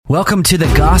Welcome to the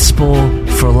Gospel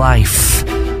for Life.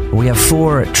 We have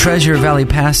 4 Treasure Valley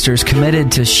pastors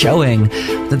committed to showing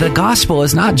that the gospel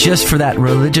is not just for that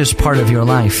religious part of your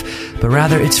life, but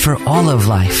rather it's for all of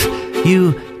life.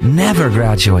 You never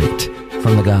graduate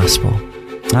from the gospel.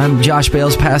 I'm Josh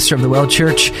Bales, pastor of the Well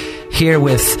Church, here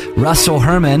with Russell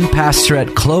Herman, pastor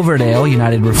at Cloverdale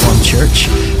United Reformed Church,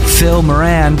 Phil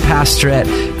Moran, pastor at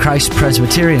Christ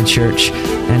Presbyterian Church,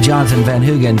 and Jonathan Van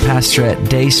Hoogen, pastor at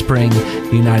Dayspring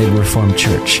United Reformed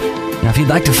Church. Now, if you'd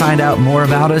like to find out more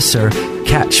about us or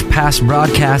catch past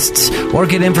broadcasts or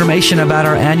get information about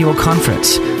our annual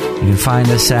conference, you can find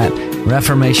us at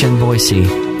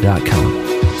reformationboise.com.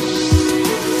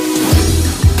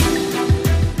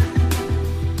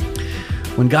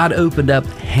 When God opened up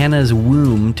Hannah's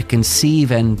womb to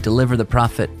conceive and deliver the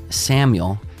prophet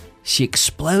Samuel, she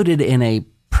exploded in a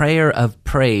prayer of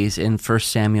praise in 1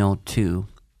 Samuel 2.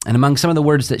 And among some of the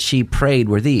words that she prayed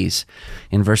were these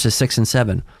in verses 6 and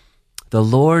 7. The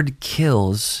Lord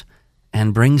kills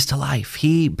and brings to life.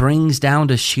 He brings down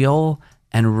to Sheol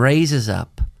and raises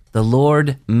up. The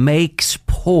Lord makes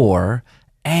poor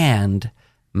and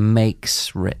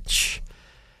makes rich.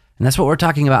 And that's what we're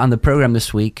talking about on the program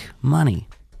this week, money.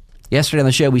 Yesterday on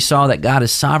the show, we saw that God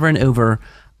is sovereign over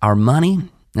our money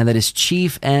and that his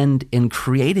chief end in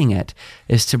creating it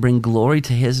is to bring glory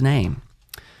to his name.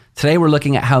 Today, we're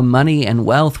looking at how money and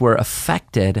wealth were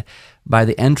affected by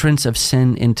the entrance of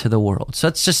sin into the world. So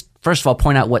let's just, first of all,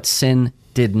 point out what sin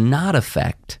did not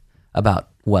affect about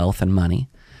wealth and money.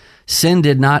 Sin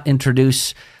did not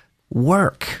introduce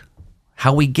work,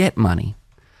 how we get money.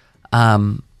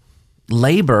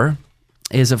 Labor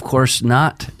is, of course,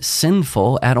 not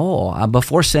sinful at all.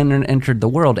 Before sin entered the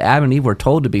world, Adam and Eve were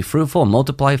told to be fruitful,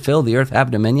 multiply, fill the earth,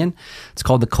 have dominion. It's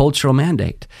called the cultural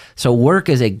mandate. So work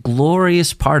is a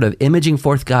glorious part of imaging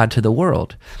forth God to the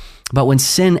world. But when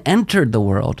sin entered the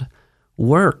world,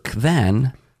 work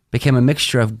then became a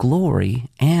mixture of glory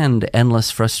and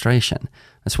endless frustration.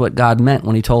 That's what God meant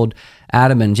when he told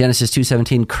Adam in Genesis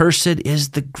 2:17, "Cursed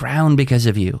is the ground because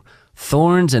of you.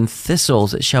 Thorns and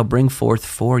thistles it shall bring forth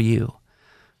for you."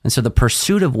 And so the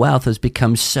pursuit of wealth has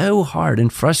become so hard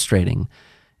and frustrating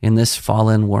in this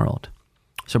fallen world.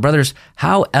 So brothers,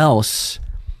 how else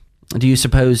do you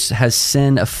suppose has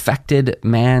sin affected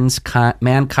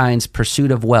mankind's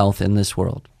pursuit of wealth in this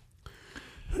world?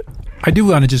 I do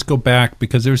want to just go back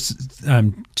because there's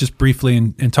just briefly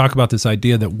and talk about this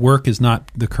idea that work is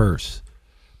not the curse.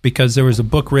 Because there was a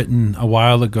book written a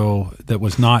while ago that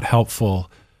was not helpful,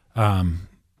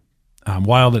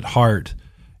 Wild at Heart.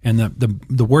 And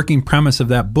the working premise of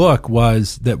that book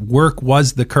was that work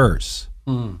was the curse.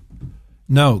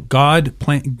 No, God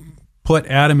put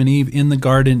Adam and Eve in the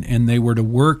garden, and they were to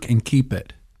work and keep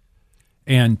it.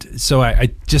 And so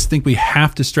I just think we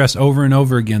have to stress over and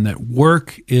over again that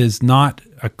work is not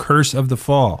a curse of the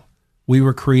fall. We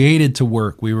were created to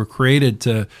work. We were created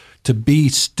to be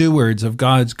stewards of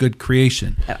God's good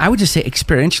creation. I would just say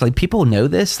experientially, people know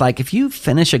this. Like if you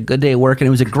finish a good day of work and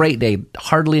it was a great day,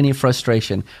 hardly any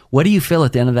frustration, what do you feel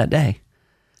at the end of that day?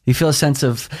 You feel a sense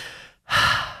of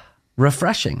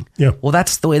refreshing. Yeah. Well,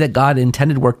 that's the way that God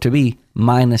intended work to be,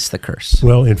 minus the curse.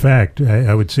 Well, in fact,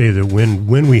 I would say that when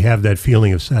we have that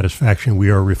feeling of satisfaction, we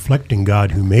are reflecting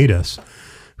God who made us,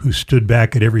 who stood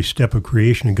back at every step of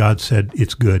creation, and God said,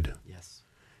 "It's good."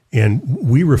 And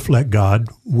we reflect God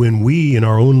when we, in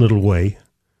our own little way,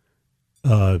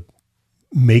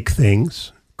 make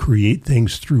things, create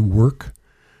things through work.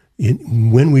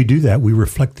 When we do that, we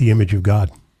reflect the image of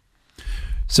God.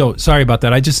 So sorry about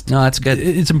that. No, that's good.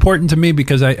 It's important to me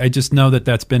because I just know that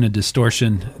that's been a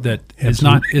distortion that is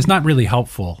not really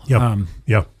helpful.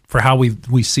 Yep. For how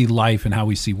we see life and how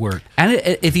we see work. And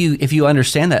if you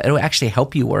understand that, it'll actually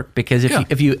help you work, because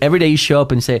if you every day you show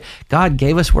up and say, God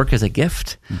gave us work as a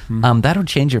gift, that'll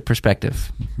change your perspective.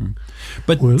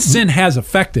 But sin has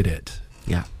affected it.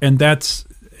 Yeah. And that's,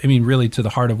 really to the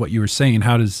heart of what you were saying.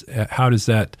 How does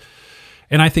that,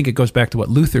 and I think it goes back to what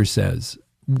Luther says,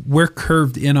 we're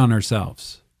curved in on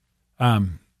ourselves.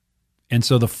 And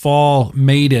so the fall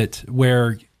made it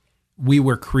where we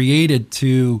were created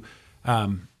to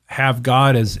have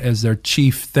God as their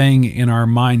chief thing in our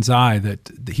mind's eye,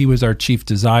 that he was our chief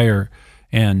desire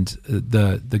and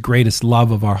the greatest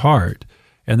love of our heart.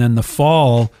 And then the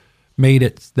fall made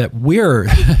it that we're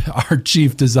our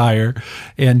chief desire,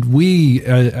 and we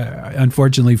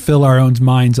unfortunately fill our own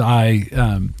mind's eye.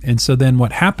 And so then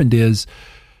what happened is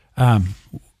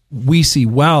we see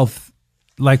wealth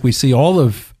like we see all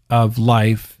of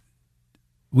life.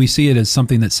 We see it as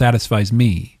something that satisfies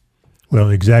me. Well,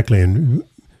 exactly. And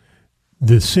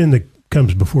the sin that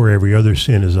comes before every other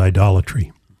sin is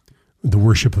idolatry, the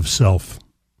worship of self.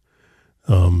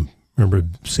 Remember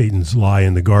Satan's lie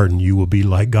in the garden, you will be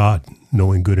like God,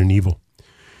 knowing good and evil.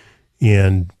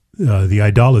 And the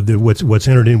idolatry, what's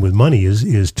entered in with money is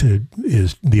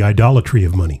the idolatry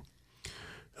of money,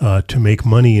 to make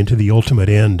money into the ultimate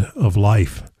end of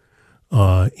life,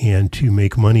 and to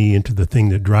make money into the thing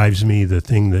that drives me, the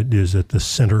thing that is at the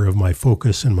center of my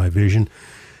focus and my vision.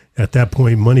 At that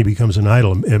point, money becomes an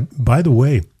idol. And by the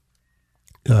way,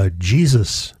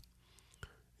 Jesus,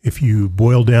 if you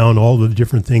boil down all the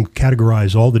different things,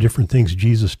 categorize all the different things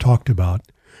Jesus talked about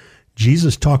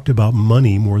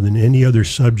money more than any other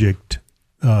subject.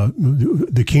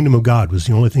 The kingdom of God was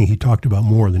the only thing he talked about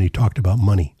more than he talked about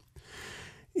money.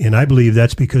 And I believe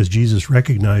that's because Jesus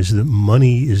recognized that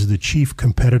money is the chief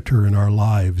competitor in our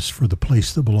lives for the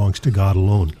place that belongs to God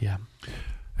alone. Yeah.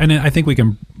 And I think we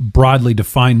can broadly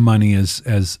define money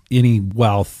as any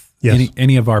wealth, yes.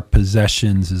 any of our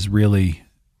possessions is really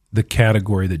the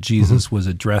category that Jesus was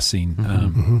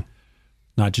addressing,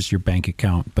 not just your bank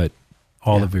account, but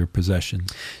all of your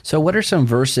possessions. So what are some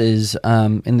verses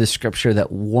in the scripture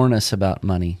that warn us about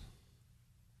money?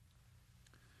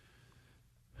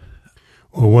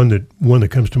 Well, one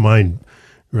that comes to mind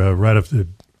right off the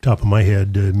top of my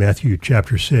head, Matthew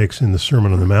chapter 6 in the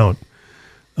Sermon on the Mount.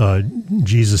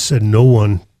 Jesus said, no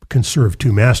one can serve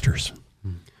two masters.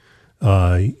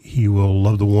 He will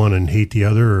love the one and hate the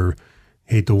other, or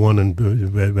hate the one and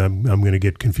I'm going to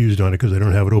get confused on it because I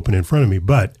don't have it open in front of me.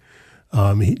 But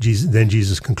then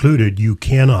Jesus concluded, you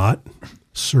cannot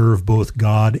serve both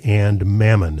God and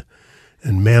mammon.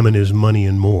 And mammon is money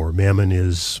and more. Mammon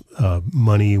is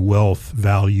money, wealth,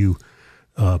 value,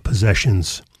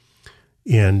 possessions.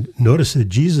 And notice that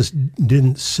Jesus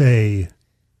didn't say,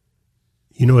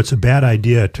 it's a bad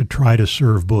idea to try to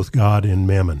serve both God and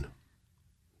mammon,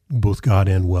 both God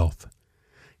and wealth.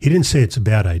 He didn't say it's a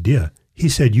bad idea. He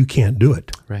said you can't do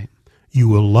it. Right. You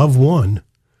will love one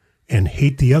and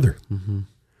hate the other.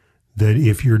 That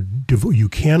if you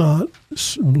cannot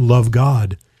love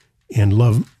God and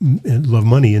love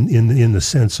money in the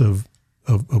sense of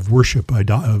worship,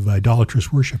 of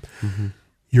idolatrous worship,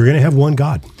 you're going to have one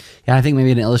God. Yeah, I think maybe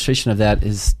an illustration of that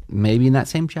is maybe in that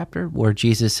same chapter where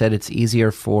Jesus said it's easier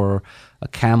for a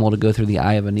camel to go through the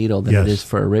eye of a needle than it is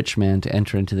for a rich man to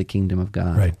enter into the kingdom of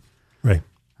God. Right.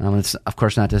 It's of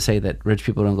course not to say that rich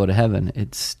people don't go to heaven.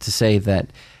 It's to say that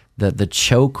the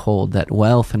chokehold that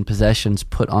wealth and possessions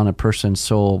put on a person's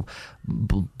soul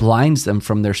blinds them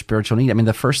from their spiritual need. I mean,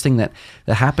 the first thing that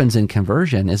happens in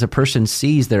conversion is a person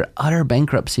sees their utter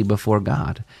bankruptcy before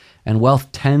God, and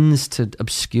wealth tends to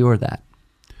obscure that.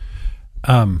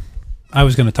 I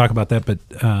was going to talk about that, but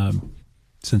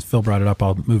since Phil brought it up,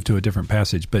 I'll move to a different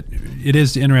passage. But it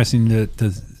is interesting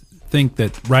to think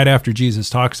that right after Jesus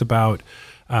talks about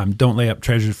don't lay up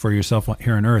treasures for yourself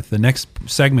here on earth, the next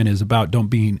segment is about don't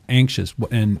be anxious.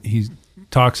 And he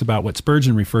talks about what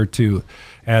Spurgeon referred to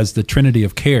as the Trinity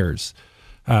of cares.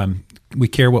 We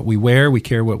care what we wear, we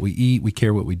care what we eat, we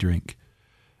care what we drink.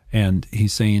 And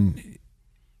he's saying,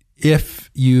 if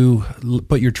you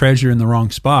put your treasure in the wrong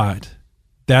spot,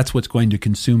 that's what's going to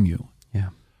consume you. Yeah.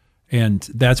 And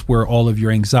that's where all of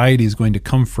your anxiety is going to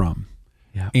come from.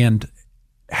 Yeah. And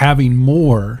having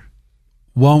more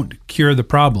won't cure the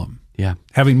problem. Yeah.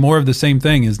 Having more of the same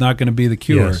thing is not going to be the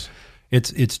cure. Yes.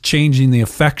 It's changing the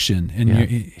affection. And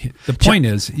the point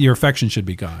is, your affection should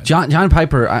be God. John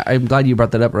Piper, I'm glad you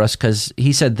brought that up, Russ, because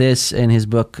he said this in his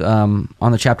book on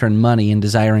the chapter on money and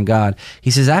desiring God.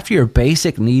 He says, after your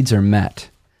basic needs are met,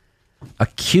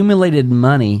 accumulated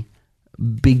money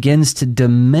begins to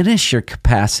diminish your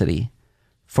capacity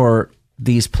for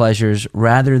these pleasures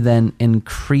rather than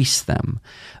increase them.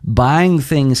 Buying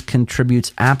things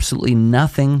contributes absolutely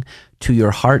nothing to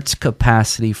your heart's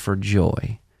capacity for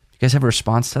joy. You guys have a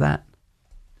response to that?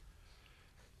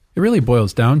 It really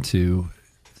boils down to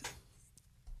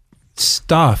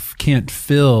stuff can't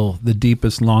fill the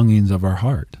deepest longings of our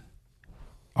heart.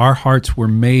 Our hearts were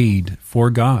made for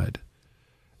God.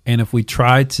 And if we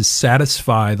try to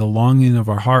satisfy the longing of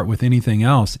our heart with anything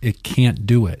else, it can't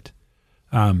do it.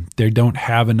 They don't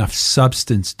have enough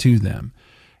substance to them.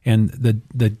 And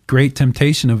the great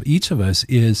temptation of each of us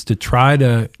is to try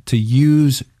to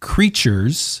use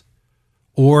creatures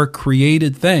or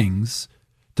created things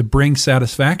to bring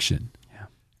satisfaction.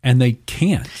 And they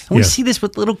can't. And we see this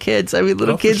with little kids. I mean,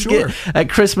 little kids sure. get at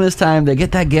Christmas time, they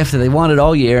get that gift that they wanted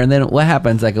all year, and then what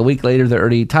happens? Like a week later, they're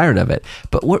already tired of it.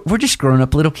 But we're just grown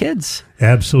up little kids.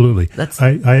 Absolutely.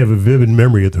 I have a vivid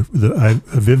memory of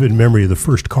the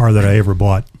first car that I ever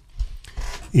bought,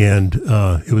 and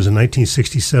it was a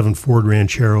 1967 Ford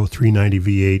Ranchero 390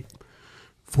 V8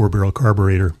 4-barrel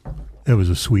carburetor. That was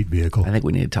a sweet vehicle. I think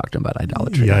we need to talk to them about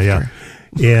idolatry. Yeah.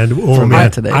 And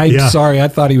Forgot today. I'm sorry. I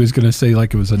thought he was going to say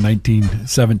like it was a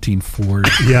 1917 Ford.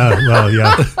 Yeah, well,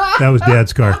 yeah, that was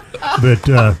Dad's car.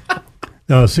 But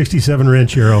no, 67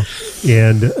 Ranchero,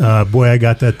 and boy, I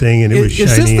got that thing, and it was shiny.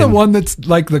 Is this the one that's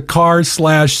like the car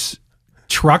 /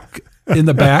 truck in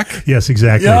the back? Yes,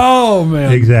 exactly. Oh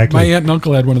man, exactly. My aunt and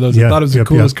uncle had one of those. I thought it was the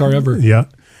coolest car ever. Yeah,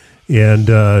 and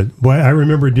boy, I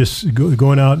remember just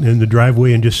going out in the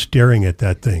driveway and just staring at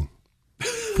that thing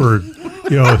for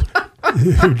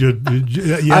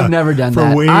I've never done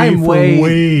that. I'm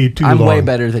way too long. I'm way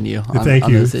better than you. Thank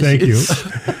you.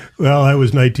 Well, I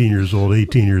was 18 years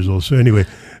old. So anyway,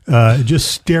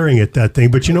 just staring at that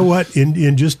thing. But you know what?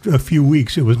 In just a few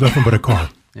weeks, it was nothing but a car.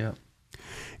 Yeah.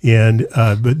 And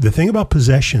but the thing about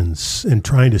possessions and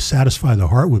trying to satisfy the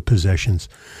heart with possessions,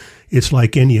 it's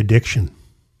like any addiction.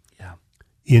 Yeah.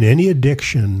 In any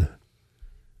addiction,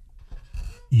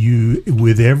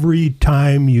 with every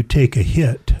time you take a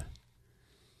hit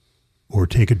or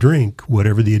take a drink,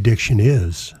 whatever the addiction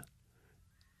is,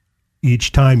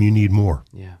 each time you need more.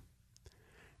 Yeah.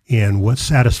 And what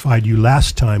satisfied you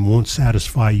last time won't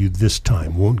satisfy you this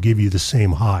time, won't give you the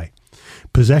same high.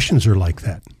 Possessions are like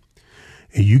that.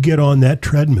 And you get on that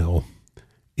treadmill,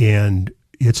 and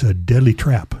it's a deadly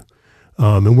trap.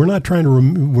 And we're not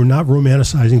we're not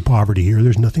romanticizing poverty here.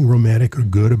 There's nothing romantic or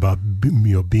good about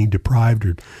being deprived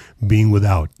or being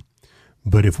without.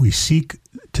 But if we seek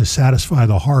to satisfy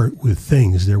the heart with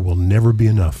things, there will never be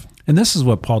enough. And this is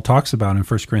what Paul talks about in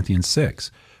 1 Corinthians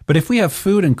 6. But if we have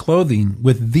food and clothing,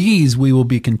 with these we will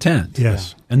be content.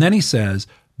 Yes. And then he says,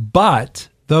 but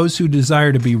those who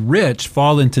desire to be rich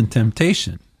fall into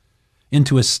temptation,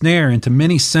 into a snare, into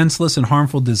many senseless and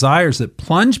harmful desires that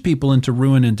plunge people into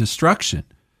ruin and destruction.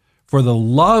 For the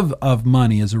love of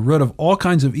money is a root of all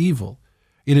kinds of evil.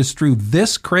 It is through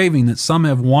this craving that some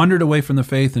have wandered away from the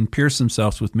faith and pierced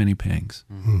themselves with many pangs.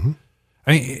 Mm-hmm.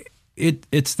 I mean,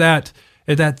 it's that's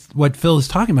what Phil is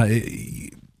talking about.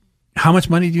 How much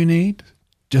money do you need?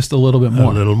 Just a little bit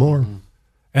more. A little more.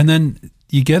 And then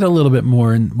you get a little bit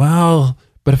more, and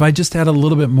but if I just had a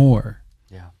little bit more.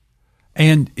 Yeah.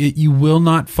 And you will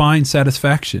not find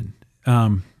satisfaction.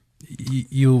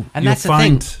 You'll that's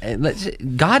find the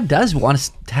thing. God does want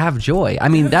us to have joy. I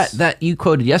mean, that you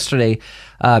quoted yesterday,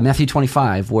 Matthew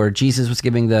 25, where Jesus was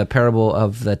giving the parable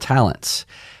of the talents.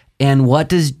 And what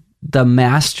does the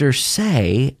master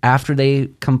say after they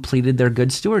completed their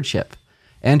good stewardship?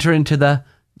 Enter into the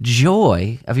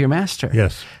joy of your master.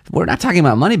 Yes. We're not talking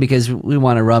about money because we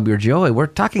want to rub your joy. We're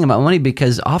talking about money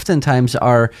because oftentimes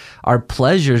our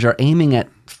pleasures are aiming at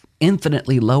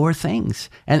infinitely lower things.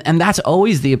 And that's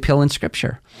always the appeal in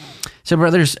Scripture. So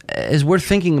brothers, as we're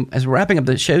wrapping up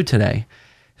the show today,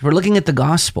 as we're looking at the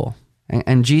gospel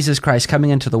and Jesus Christ coming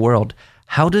into the world,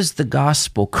 how does the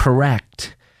gospel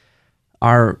correct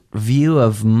our view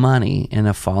of money in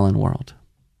a fallen world?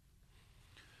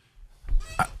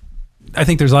 I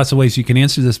think there's lots of ways you can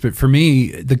answer this, but for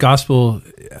me, the gospel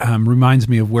reminds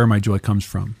me of where my joy comes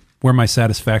from, where my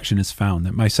satisfaction is found,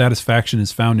 that my satisfaction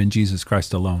is found in Jesus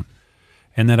Christ alone,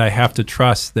 and that I have to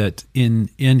trust that in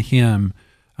Him,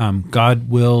 God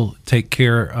will take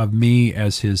care of me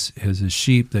as His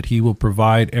sheep, that He will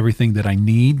provide everything that I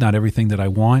need, not everything that I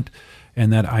want,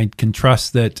 and that I can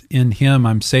trust that in Him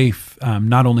I'm safe,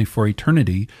 not only for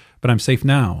eternity, but I'm safe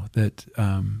now, that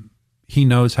He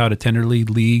knows how to tenderly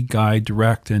lead, guide,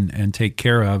 direct, and take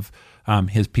care of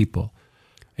His people.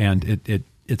 And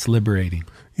it's liberating.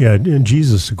 Yeah, and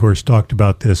Jesus, of course, talked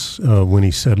about this when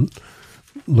He said,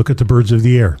 look at the birds of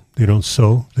the air. They don't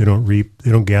sow, they don't reap,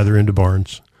 they don't gather into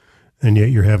barns, and yet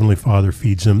your heavenly Father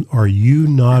feeds them. Are you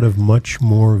not of much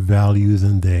more value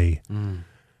than they?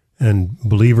 And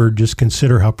believer, just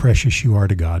consider how precious you are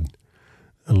to God.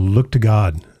 Look to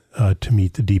God to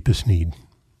meet the deepest need.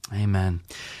 Amen.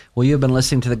 Well, you've been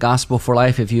listening to The Gospel for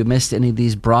Life. If you missed any of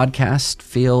these broadcasts,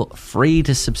 feel free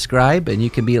to subscribe, and you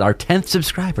can be our 10th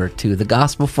subscriber to The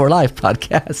Gospel for Life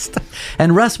podcast.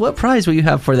 And Russ, what prize will you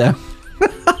have for them?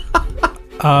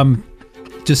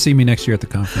 Just see me next year at the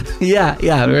conference. Yeah,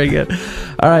 very good.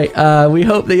 All right, we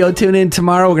hope that you'll tune in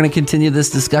tomorrow. We're going to continue this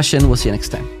discussion. We'll see you next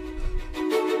time.